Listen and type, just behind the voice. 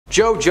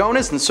Joe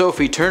Jonas and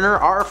Sophie Turner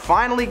are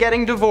finally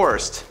getting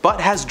divorced.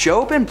 But has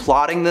Joe been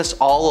plotting this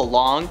all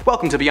along?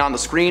 Welcome to Beyond the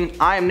Screen,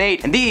 I am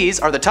Nate, and these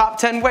are the top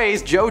 10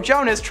 ways Joe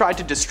Jonas tried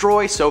to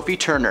destroy Sophie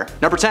Turner.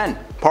 Number 10.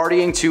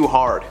 Partying too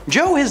hard.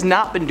 Joe has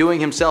not been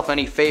doing himself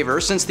any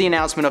favors since the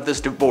announcement of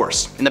this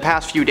divorce. In the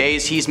past few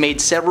days, he's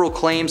made several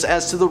claims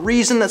as to the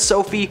reason that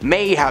Sophie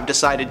may have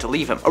decided to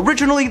leave him.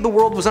 Originally, the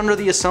world was under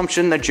the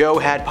assumption that Joe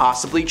had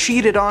possibly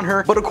cheated on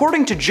her, but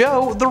according to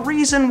Joe, the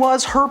reason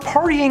was her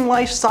partying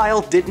lifestyle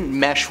didn't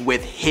mesh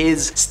with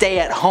his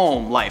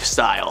stay-at-home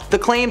lifestyle. The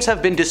claims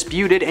have been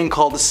disputed and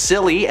called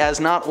silly, as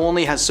not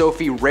only has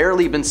Sophie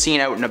rarely been seen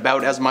out and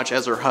about as much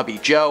as her hubby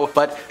Joe,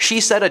 but she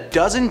said a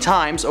dozen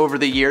times over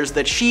the years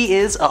that she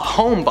is a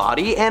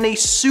homebody and a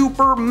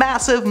super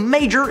massive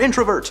major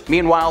introvert.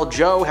 Meanwhile,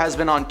 Joe has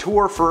been on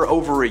tour for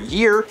over a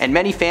year, and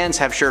many fans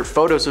have shared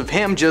photos of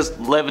him just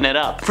living it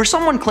up. For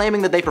someone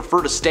claiming that they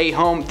prefer to stay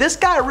home, this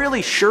guy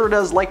really sure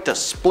does like to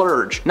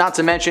splurge. Not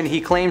to mention, he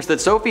claims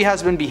that Sophie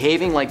has been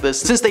behaving like this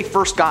since they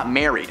first got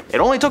married. It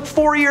only took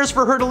 4 years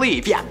for her to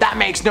leave. Yeah, that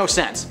makes no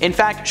sense. In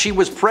fact, she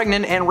was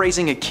pregnant and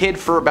raising a kid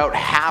for about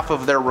half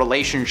of their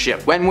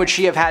relationship. When would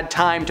she have had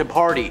time to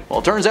party? Well,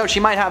 it turns out she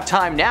might have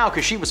time now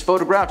because she was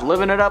photographed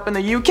living it up in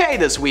the UK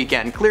this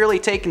weekend, clearly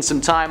taking some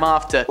time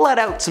off to let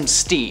out some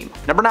steam.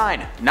 Number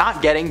 9.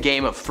 Not getting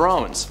Game of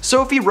Thrones.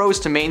 Sophie rose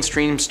to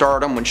mainstream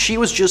stardom when she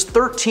was just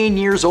 13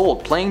 years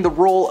old, playing the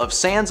role of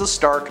Sansa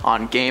Stark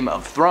on Game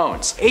of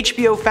Thrones.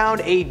 HBO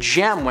found a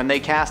gem when they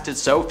casted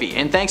Sophie,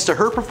 and thanks to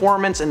her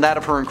performance and that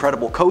of her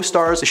incredible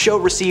co-stars, the show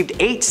received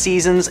 8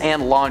 seasons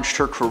and launched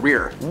her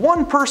career.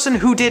 One person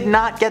who did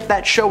not get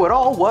that show at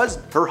all was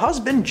her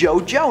husband Joe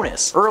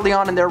Jonas. Early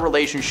on in their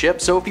relationship,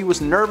 Sophie was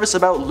nervous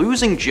about losing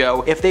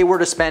Joe if they were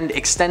to spend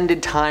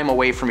extended time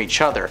away from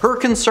each other. Her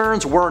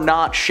concerns were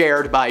not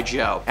shared by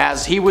Joe,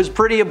 as he was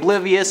pretty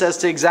oblivious as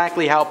to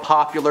exactly how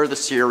popular the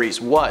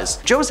series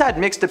was. Joe's had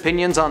mixed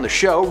opinions on the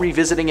show,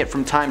 revisiting it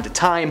from time to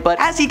time, but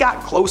as he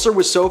got closer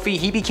with Sophie,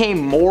 he became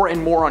more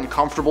and more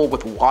uncomfortable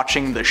with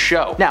watching the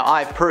show. Now,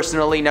 I've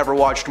personally never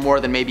watched more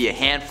than maybe a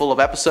handful of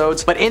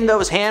episodes, but in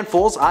those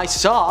handfuls, I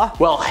saw,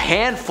 well,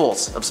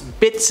 handfuls of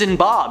bits and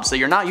bobs that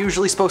you're not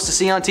usually supposed to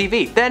see on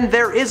TV. Then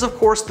there is, of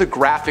course, the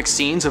graphic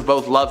scenes of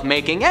both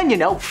lovemaking and,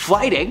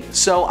 fighting,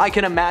 so I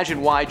can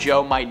imagine why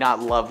Joe might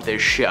not love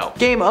this show.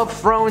 Game of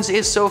Thrones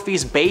is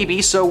Sophie's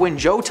baby, so when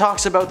Joe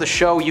talks about the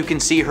show, you can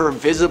see her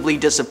visibly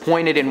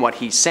disappointed in what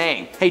he's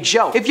saying. Hey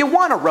Joe, if you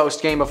want to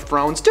roast Game of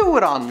Thrones, do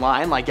it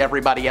online like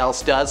everybody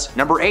else does.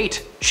 Number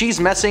 8.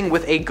 She's messing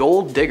with a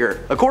gold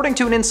digger. According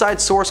to an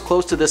inside source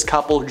close to this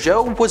couple,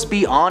 Joe was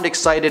beyond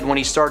excited when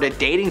he started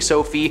dating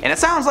Sophie, and it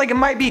sounds like it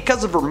might be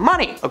because of her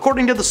money.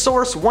 According to the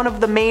source, one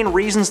of the main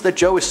reasons that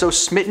Joe is so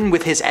smitten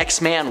with his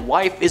ex-man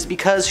wife is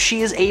because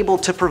she is able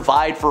to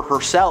provide for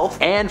herself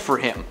and for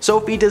him.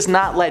 Sophie does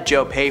not let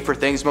Joe pay for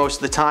things most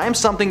of the time,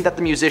 something that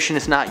the musician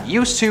is not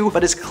used to,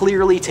 but is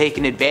clearly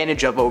taken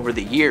advantage of over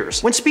the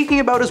years. When speaking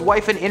about his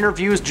wife in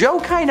interviews,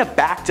 Joe kinda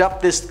backed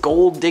up this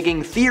gold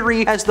digging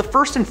theory, as the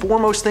first and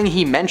foremost thing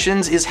he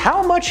mentions is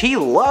how much he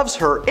loves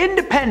her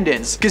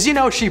independence, cause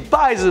she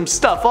buys him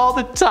stuff all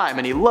the time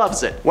and he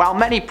loves it. While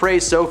many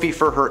praise Sophie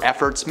for her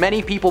efforts,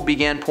 many people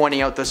began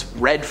pointing out this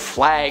red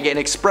flag and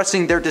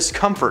expressing their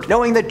discomfort,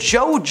 knowing that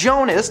Joe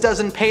Jonas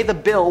doesn't pay the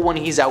bill when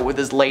he's out with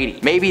his lady.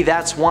 Maybe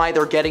that's why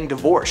they're getting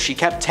divorced. She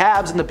kept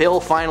tabs and the bill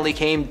finally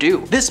came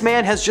due. This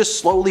man has just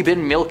slowly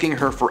been milking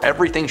her for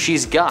everything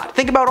she's got.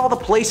 Think about all the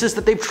places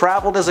that they've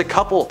traveled as a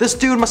couple. This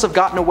dude must have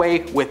gotten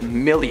away with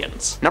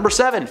millions. Number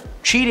 7.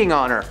 Cheating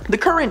on her. The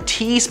current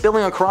tea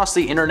spilling across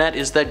the internet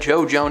is that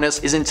Joe Jonas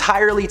is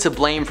entirely to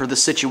blame for the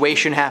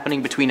situation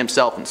happening between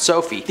himself and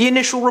Sophie. The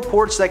initial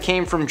reports that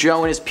came from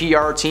Joe and his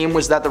PR team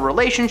was that the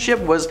relationship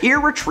was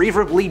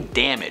irretrievably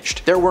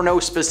damaged. There were no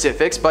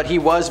specifics, but he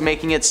was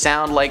making it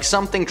sound like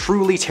something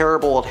truly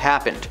terrible had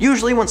happened.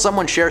 Usually when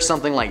someone shares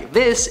something like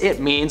this, it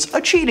means a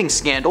cheating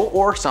scandal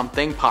or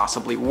something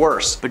possibly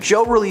worse. But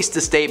Joe released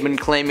a statement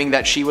claiming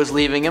that she was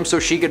leaving him so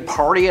she could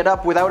party it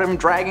up without him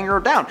dragging her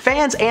down.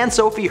 Fans and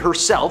Sophie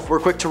herself were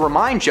quick to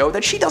remind Joe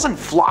that she doesn't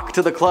flock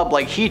to the club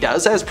like he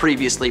does, as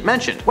previously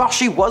mentioned. While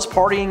she was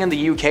partying in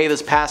the UK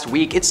this past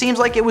week, it seems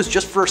like it was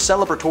just for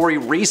celebratory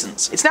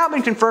reasons. It's now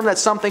been confirmed that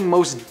something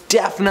most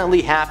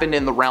definitely happened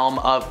in the realm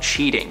of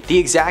cheating. The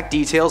exact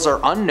details are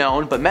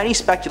unknown, but many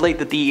speculate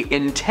that the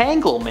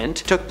entanglement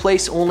took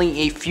place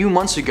only a few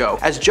months ago,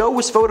 as Joe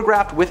was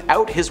photographed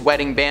without his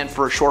wedding band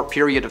for a short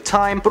period of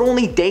time, but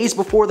only days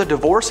before the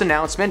divorce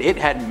announcement, it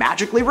had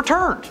magically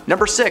returned.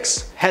 Number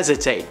 6.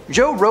 Hesitate.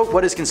 Joe wrote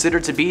what is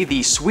considered to be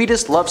the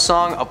sweetest love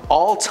song of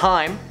all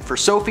time for for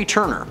Sophie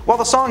Turner. While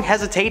the song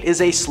Hesitate is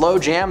a slow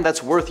jam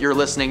that's worth your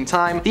listening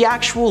time, the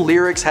actual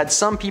lyrics had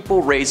some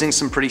people raising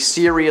some pretty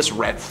serious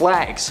red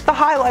flags. The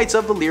highlights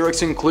of the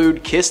lyrics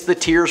include "kiss the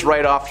tears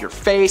right off your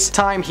face,"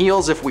 "time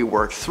heals if we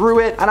work through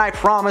it," and "I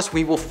promise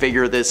we will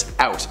figure this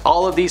out."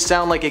 All of these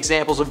sound like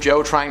examples of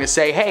Joe trying to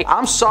say, "Hey,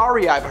 I'm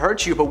sorry I've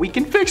hurt you, but we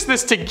can fix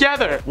this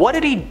together." What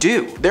did he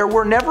do? There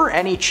were never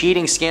any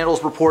cheating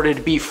scandals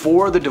reported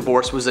before the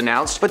divorce was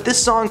announced, but this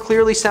song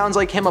clearly sounds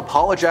like him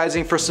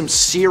apologizing for some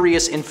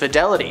serious infidelity.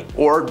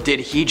 Or did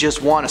he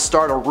just want to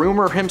start a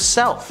rumor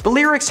himself? The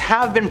lyrics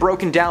have been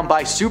broken down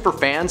by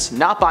superfans,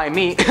 not by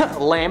me,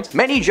 lame.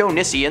 Many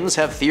Jonisians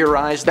have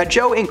theorized that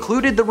Joe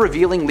included the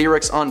revealing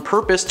lyrics on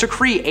purpose to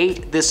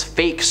create this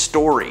fake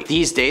story.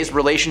 These days,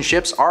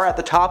 relationships are at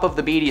the top of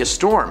the media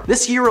storm.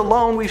 This year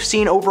alone, we've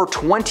seen over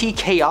 20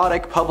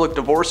 chaotic public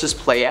divorces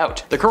play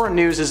out. The current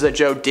news is that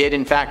Joe did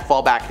in fact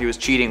fall back to his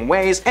cheating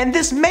ways, and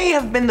this may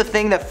have been the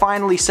thing that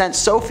finally sent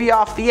Sophie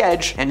off the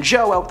edge and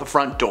Joe out the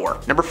front door.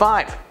 Number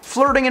 5.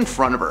 Flirting in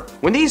front of her.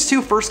 When these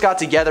two first got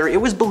together, it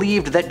was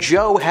believed that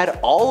Joe had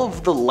all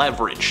of the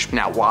leverage.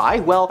 Now why?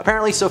 Well,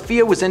 apparently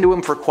Sophia was into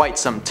him for quite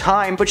some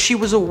time, but she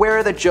was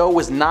aware that Joe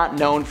was not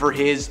known for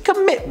his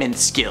commitment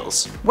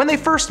skills. When they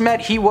first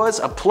met, he was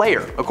a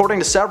player. According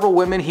to several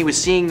women, he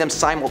was seeing them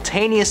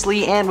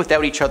simultaneously and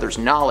without each other's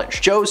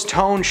knowledge. Joe's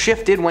tone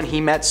shifted when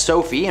he met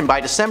Sophie, and by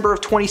December of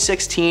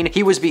 2016,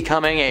 he was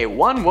becoming a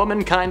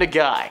one-woman kind of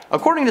guy.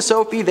 According to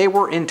Sophie, they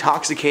were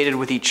intoxicated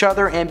with each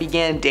other and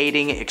began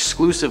dating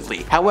exclusively.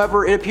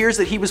 However, it appears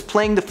that he was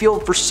playing the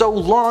field for so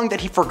long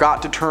that he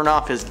forgot to turn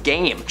off his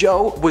game.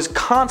 Joe was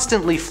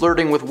constantly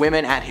flirting with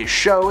women at his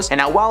shows, and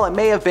now while it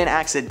may have been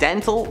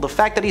accidental, the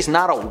fact that he's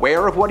not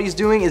aware of what he's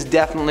doing is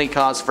definitely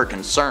cause for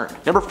concern.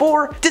 Number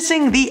 4.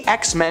 Dissing the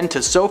X-Men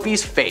to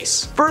Sophie's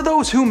face. For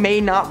those who may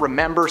not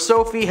remember,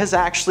 Sophie has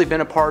actually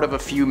been a part of a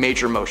few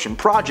major motion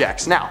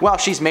projects. Now, while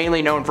she's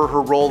mainly known for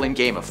her role in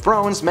Game of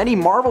Thrones, many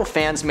Marvel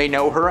fans may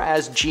know her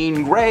as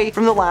Jean Grey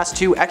from the last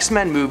 2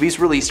 X-Men movies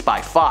released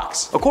by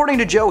Fox. According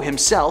to Joe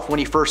himself, when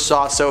he first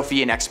saw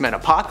Sophie in X-Men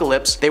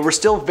Apocalypse, they were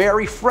still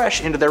very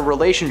fresh into their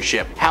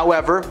relationship.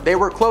 However, they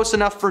were close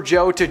enough for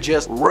Joe to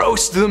just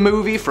roast the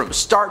movie from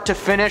start to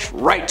finish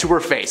right to her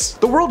face.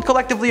 The world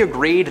collectively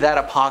agreed that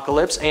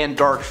Apocalypse and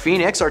Dark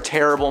Phoenix are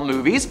terrible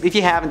movies. If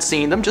you haven't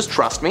seen them, just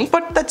trust me.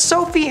 But that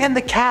Sophie and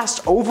the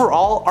cast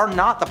overall are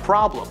not the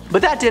problem.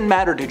 But that didn't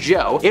matter to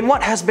Joe. In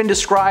what has been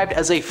described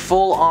as a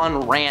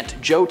full-on rant,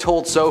 Joe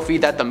told Sophie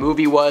that the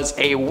movie was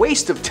a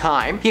waste of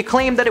time. He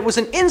claimed that it was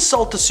an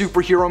insult to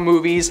superhero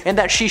movies and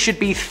that she should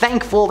be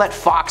thankful that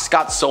Fox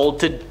got sold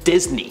to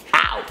Disney.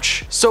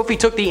 Ouch. Sophie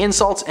took the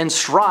insults in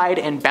stride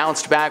and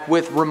bounced back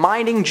with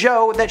reminding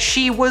Joe that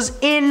she was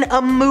in a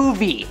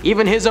movie.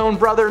 Even his own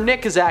brother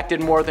Nick has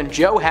acted more than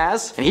Joe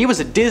has, and he was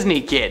a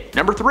Disney kid.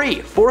 Number 3.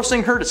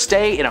 Forcing her to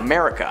stay in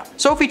America.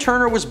 Sophie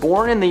Turner was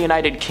born in the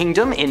United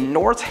Kingdom in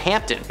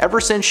Northampton.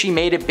 Ever since she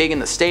made it big in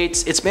the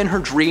States, it's been her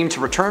dream to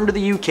return to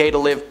the UK to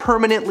live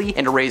permanently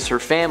and to raise her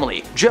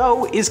family.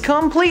 Joe is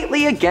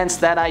completely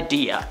against that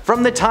idea.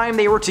 From the time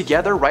they were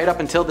together right up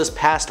until this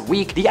past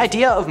week, the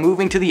idea of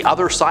moving to the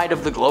other side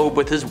of the globe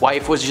with his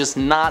wife was just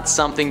not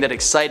something that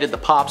excited the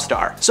pop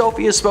star.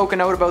 Sophie has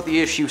spoken out about the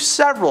issue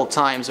several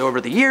times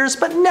over the years,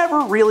 but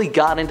never really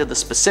got into the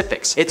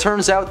specifics. It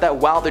turns out that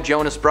while the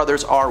Jonas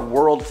brothers are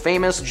world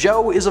famous,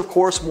 Joe is of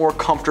course more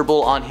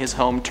comfortable on his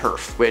home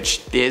turf,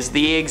 which is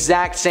the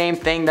exact same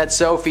thing that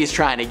Sophie's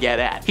trying to get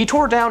at. He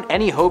tore down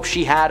any hope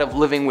she had of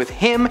living with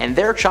him and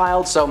their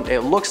child, so it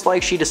looks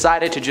like she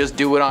decided to just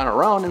do it on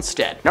her own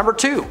instead. Number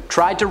 2.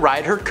 Tried to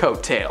ride her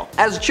coattail.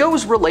 As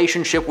Joe's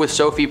relationship with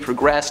Sophie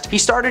progressed, he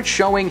started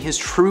showing his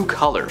true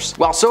colors.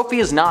 While Sophie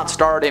has not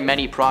starred in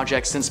many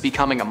projects since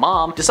becoming a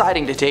mom,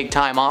 deciding to take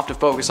time off to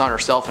focus on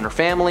herself and her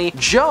family,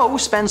 Joe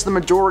spends the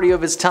majority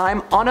of his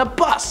time on a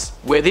bus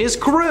with his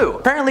crew.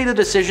 Apparently the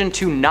decision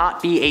to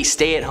not be a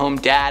stay-at-home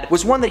dad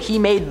was one that he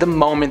made the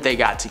moment they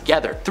got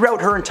together.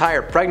 Throughout her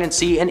entire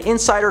pregnancy, an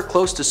insider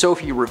close to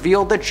Sophie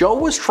revealed that Joe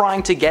was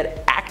trying to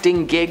get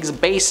acting gigs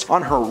based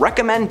on her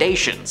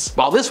recommendations.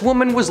 While this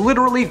woman was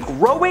literally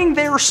growing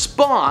their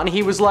spawn,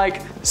 he was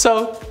like,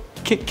 "So,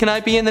 can I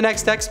be in the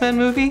next X-Men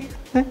movie?"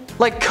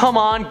 Like, come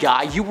on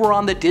guy, you were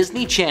on the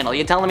Disney Channel.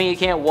 You telling me you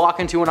can't walk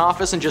into an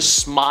office and just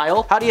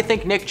smile? How do you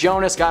think Nick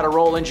Jonas got a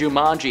role in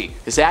Jumanji?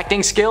 His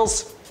acting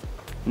skills?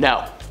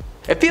 No.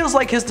 It feels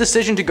like his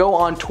decision to go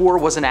on tour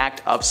was an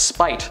act of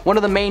spite. One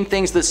of the main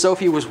things that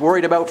Sophie was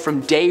worried about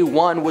from day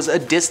one was a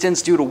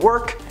distance due to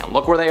work, and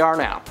look where they are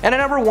now. And at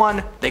number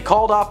 1, they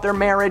called off their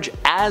marriage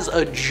as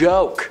a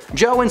joke.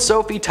 Joe and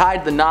Sophie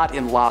tied the knot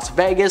in Las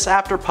Vegas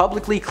after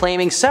publicly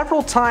claiming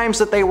several times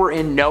that they were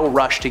in no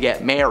rush to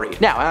get married.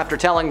 Now, after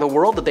telling the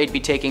world that they'd be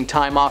taking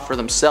time off for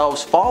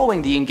themselves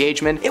following the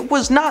engagement, it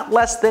was not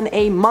less than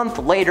a month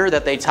later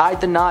that they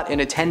tied the knot and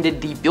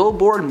attended the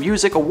Billboard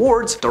Music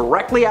Awards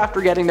directly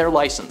after getting their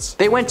license.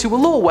 They went to a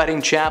little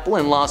wedding chapel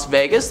in Las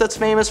Vegas that's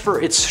famous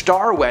for its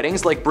star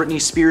weddings, like Britney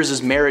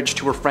Spears' marriage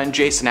to her friend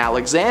Jason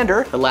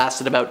Alexander that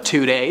lasted about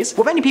 2 days.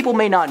 What many people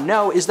may not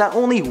know is that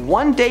only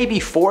one day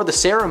before the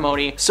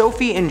ceremony,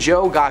 Sophie and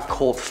Joe got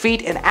cold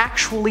feet and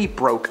actually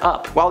broke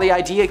up. While the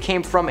idea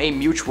came from a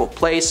mutual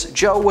place,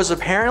 Joe was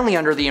apparently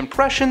under the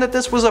impression that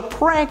this was a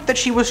prank that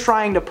she was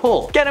trying to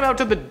pull. Get him out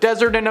to the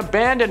desert and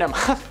abandon him.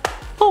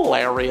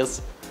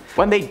 Hilarious.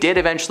 When they did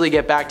eventually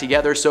get back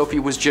together, Sophie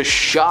was just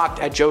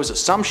shocked at Joe's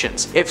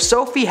assumptions. If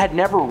Sophie had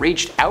never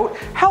reached out,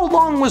 how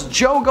long was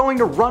Joe going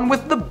to run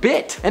with the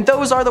bit? And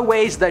those are the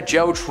ways that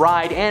Joe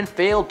tried and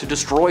failed to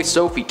destroy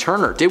Sophie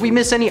Turner. Did we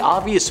miss any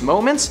obvious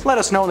moments? Let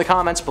us know in the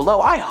comments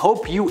below. I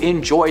hope you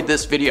enjoyed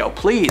this video.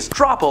 Please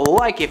drop a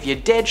like if you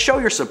did, show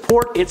your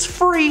support. It's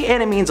free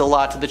and it means a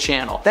lot to the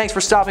channel. Thanks for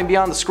stopping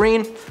beyond the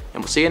screen, and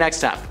we'll see you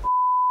next time.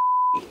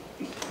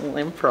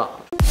 Improv.